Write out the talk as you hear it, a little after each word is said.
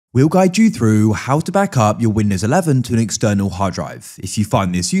We'll guide you through how to back up your Windows 11 to an external hard drive. If you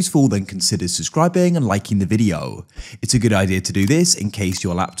find this useful, then consider subscribing and liking the video. It's a good idea to do this in case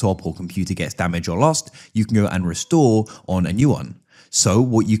your laptop or computer gets damaged or lost. You can go and restore on a new one. So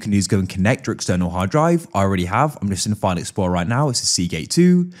what you can do is go and connect your external hard drive. I already have. I'm just in File Explorer right now. It's a Seagate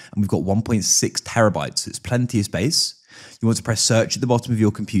 2 and we've got 1.6 terabytes. So it's plenty of space. You want to press search at the bottom of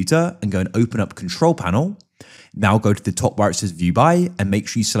your computer and go and open up Control Panel. Now go to the top where it says View By and make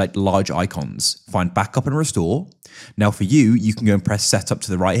sure you select large icons. Find Backup and Restore. Now for you can go and press Setup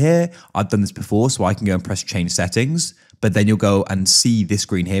to the right here. I've done this before, so I can go and press Change Settings, but then you'll go and see this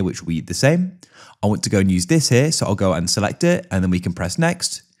screen here, which will be the same. I want to go and use this here, so I'll go and select it, and then we can press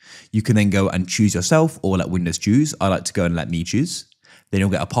Next. You can then go and choose yourself or let Windows choose. I like to go and let me choose. Then you'll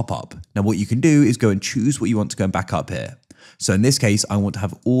get a pop-up. Now what you can do is go and choose what you want to go and back up here. So in this case, I want to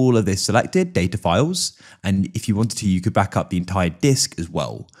have all of this selected, data files, and if you wanted to, you could back up the entire disk as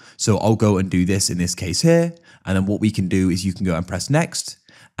well. So I'll go and do this in this case here, and then what we can do is you can go and press Next,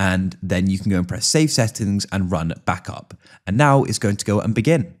 and then you can go and press Save Settings and Run Backup. And now it's going to go and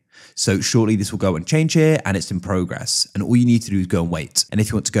begin. So shortly this will go and change here and it's in progress, and all you need to do is go and wait. And if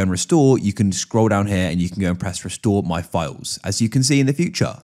you want to go and restore, you can scroll down here and you can go and press Restore My Files, as you can see in the future.